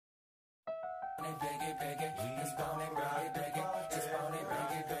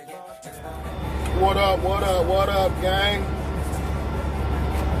What up, gang?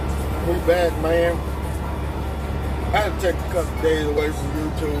 We back, man. I had to take a couple days away from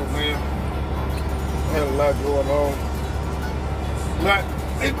YouTube, man. I had a lot going on. But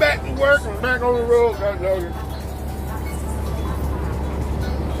it's back to work. I'm back on the road. I know you.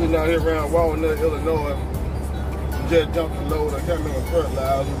 Sitting out here around Walnut, Illinois. Just dumped the load. I can't remember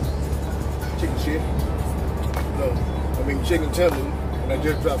fertilizer. Chicken shit. No, I mean chicken tenders. And I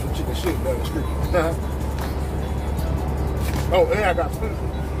just dropped some chicken shit down the street. Oh, and I got food.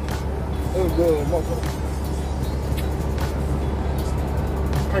 It was good, motherfucker.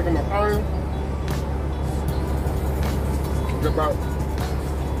 Taking my iron. There's about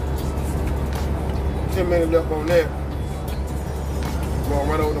 10 minutes left on that. I'm gonna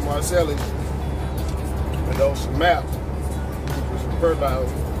run over to Marcellus and those some maps with some fertilizer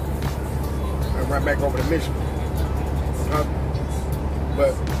and run back over to Michigan.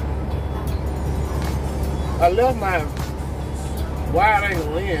 But I left my wide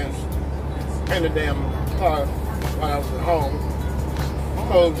angle lens in the damn car while I was at home.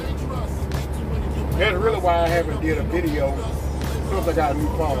 So that's really why I haven't did a video since I got a new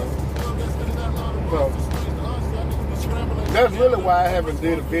phone. So that's really why I haven't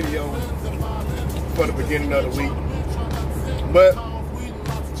did a video for the beginning of the week. But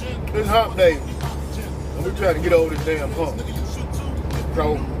it's hump day, and we trying to get over this damn hump.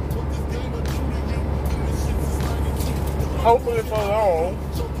 So hopefully for long,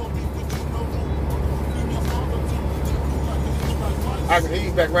 I can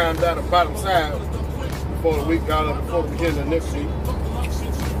ease back around down the bottom side before the week got up, before the beginning of next week.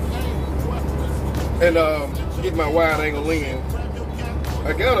 And get my wide angle lens.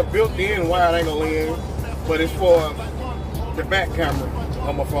 I got a built-in wide angle lens, but it's for the back camera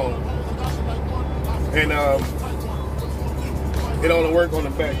on my phone. And it only works on the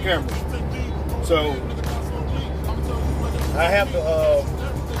back camera. So I have to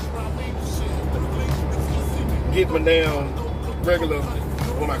get my damn regular,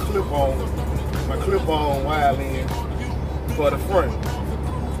 or my clip-on wide lens for the front.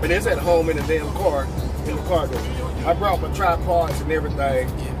 And it's at home in the damn car, in the cargo. I brought my tripods and everything,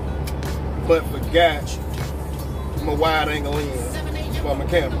 but forgot my wide angle lens for my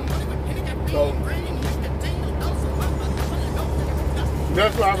camera. So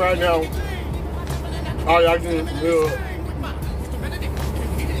that's why right now, all y'all can do is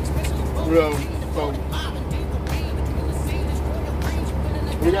so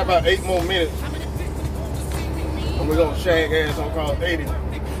we got about 8 more minutes, and we're gonna shag ass on call 80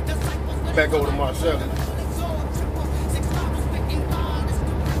 back over to Marcellus.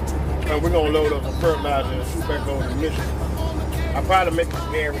 And we're gonna load up some fertilizer and shoot back over to Michigan. I'll probably make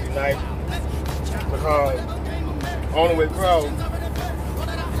it Gary tonight because on the way across,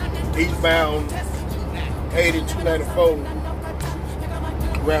 eastbound 8294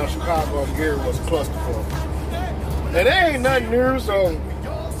 around Chicago and Gary was a clusterfuck. And there ain't nothing new, so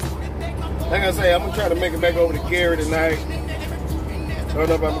like I say, I'm gonna try to make it back over to Gary tonight. I don't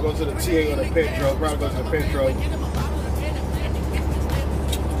know if I'm gonna go to the TA or the Petro. Probably go to the Petro.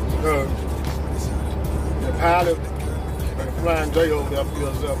 The pilot and the Flying J over there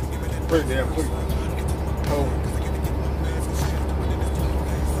fills up pretty damn quick.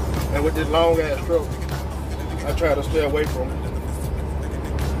 And with this long ass truck, I try to stay away from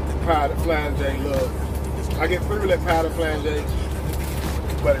Pilot Flying J love. I get through that Pilot Flying J,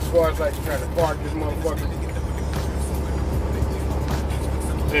 but as far as like trying to park this motherfucker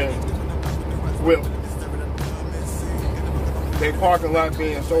and with they parking lot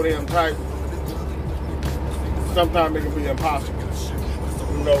being so damn tight, sometimes it can be impossible.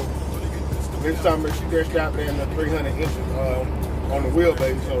 You know, this time she just got there in the 300 inches on the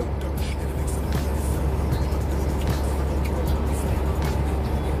wheelbase, so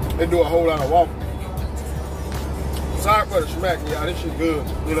they do a whole lot of walking. Sorry for the smack, y'all. This shit good,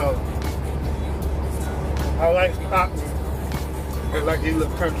 you know. I like Stockton. I like these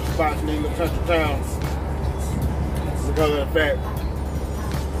little country spots and these little country towns because of the fact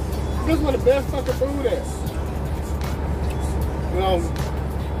this is where the best fucking food is. You know,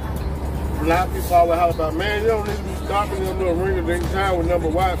 a lot of people always holler about, man, you don't need to be stopping in a little ring-a-ding town with number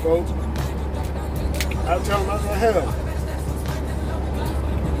white folks. I tell them, I said, hell,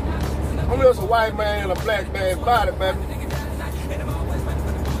 I'm just a white man in a black man's body, baby.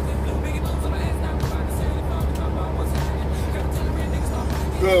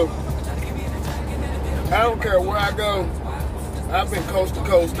 So, I don't care where I go. I've been coast to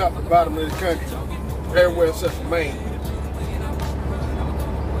coast, top to bottom of the country, everywhere except for Maine.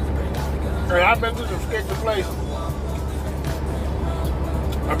 And I've been to some sketchy places.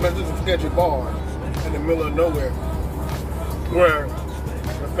 I've been to some sketchy bars in the middle of nowhere where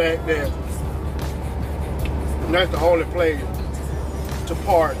the fact that that's the only place to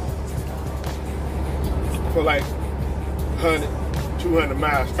park for like 100, 200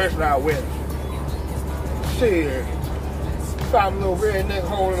 miles, especially out west. Shit. Found a little redneck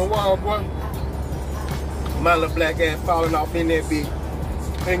hole in the wall, boy. My little black ass falling off in that bitch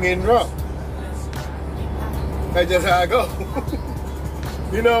and getting drunk. That's just how I go.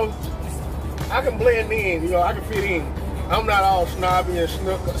 You know, I can blend in, you know, I can fit in. I'm not all snobby and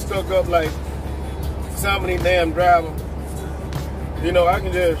stuck up like some of these damn drivers. You know, I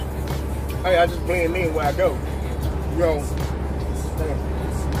can just, hey, I just blend in where I go. You know,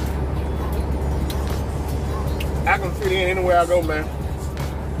 I can fit in anywhere I go, man.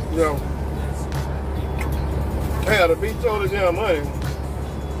 You know, hell, to be totally damn money,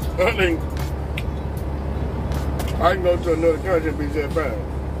 I think I can go to another country and be just fine.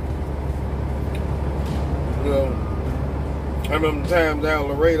 You know, I remember the times out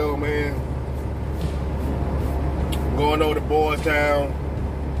in Laredo, man, going over to Boys Town,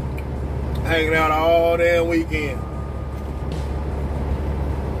 hanging out all damn weekend,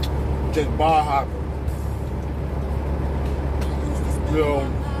 just bar hopping. You know,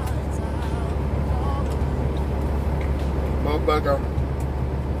 motherfucker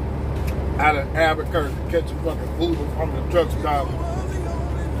out of Albuquerque, catch a fucking Uber from the truck stop,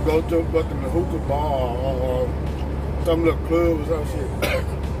 go to a fucking hookah bar or some little club or some shit.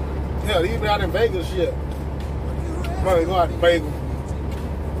 Hell, even out in Vegas, shit. Money go out to Vegas,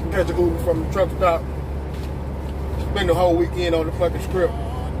 catch a Uber from the truck stop, spend the whole weekend on the fucking strip,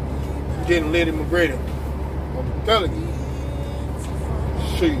 getting lit in McGrady. I'm telling you.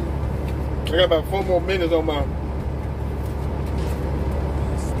 Shit. I got about 4 more minutes on my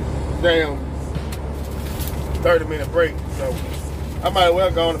damn 30-minute break, so I might as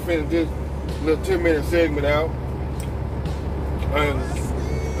well go on and finish this little 10-minute segment out. And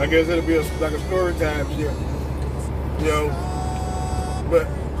I guess it'll be like a story time shit, you know. But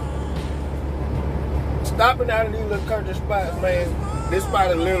stopping out of these little country spots, man, this spot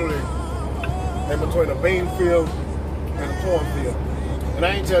is literally in between a bean field and a cornfield. And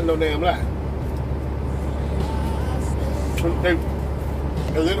I ain't telling no damn lie.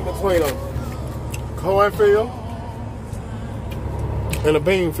 A little between a cornfield and a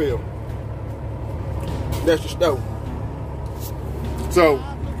bean field. That's the stove. So,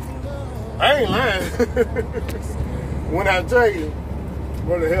 I ain't lying when I tell you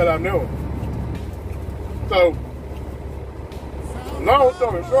what the hell I'm doing. So, long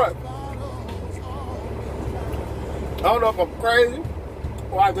story short, I don't know if I'm crazy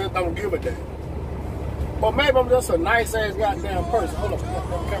or I just don't give a damn. Or maybe I'm just a nice ass goddamn person. Hold up, the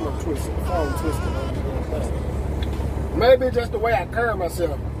camera twisted, the phone twisted. Maybe it's just the way I carry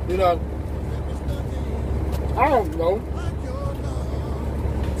myself, you know. I don't know.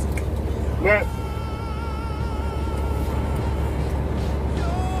 But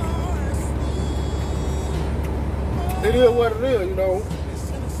it is what it is, you know.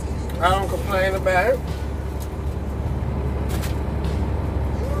 I don't complain about it.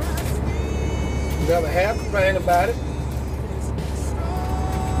 Never have complained about it.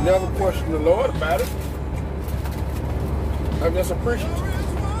 Never questioned the Lord about it. I'm just appreciative.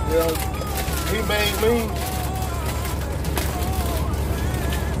 You know, He made me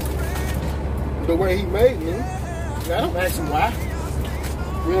the way He made me. I don't ask Him why.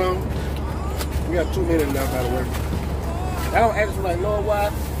 You know, we got 2 minutes now, by the way. I don't ask Him like, Lord,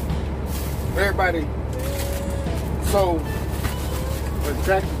 why? Everybody so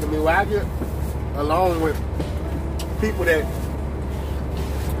attracted to me. Why I get along with people that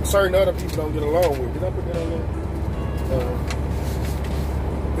certain other people don't get along with. Did I put that on there?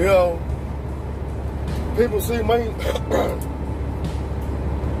 You know, people see me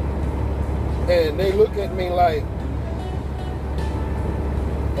and they look at me like,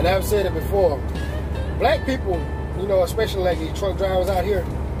 and I've said it before, black people, you know, especially like these truck drivers out here,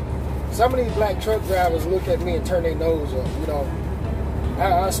 some of these black truck drivers look at me and turn their nose up, you know.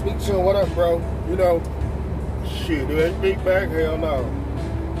 I speak to them, what up, bro? You know, shit, do they speak back? Hell no.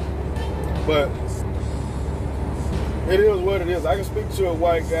 But it is what it is. I can speak to a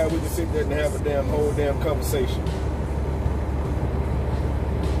white guy, we can sit there and have a whole damn conversation.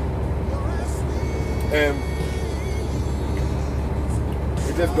 And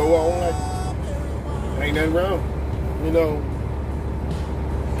it just go on like ain't nothing wrong, you know.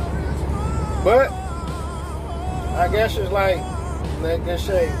 But I guess it's like they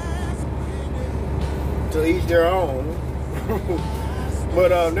say, to each their own.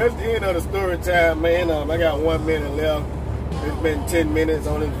 But that's the end of the story time, man. I got 1 minute left. It's been 10 minutes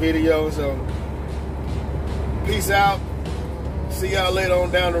on this video, so peace out. See y'all later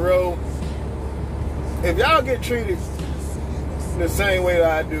on down the road. If y'all get treated the same way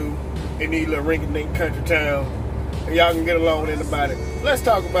that I do in these little rinky-dink country towns, and y'all can get along with anybody, let's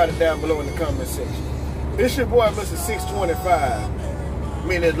talk about it down below in the comment section. This your boy, Mr. 625.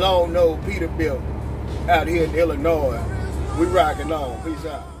 Me and this long-nosed Peterbilt out here in Illinois. We rocking on. Peace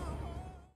out.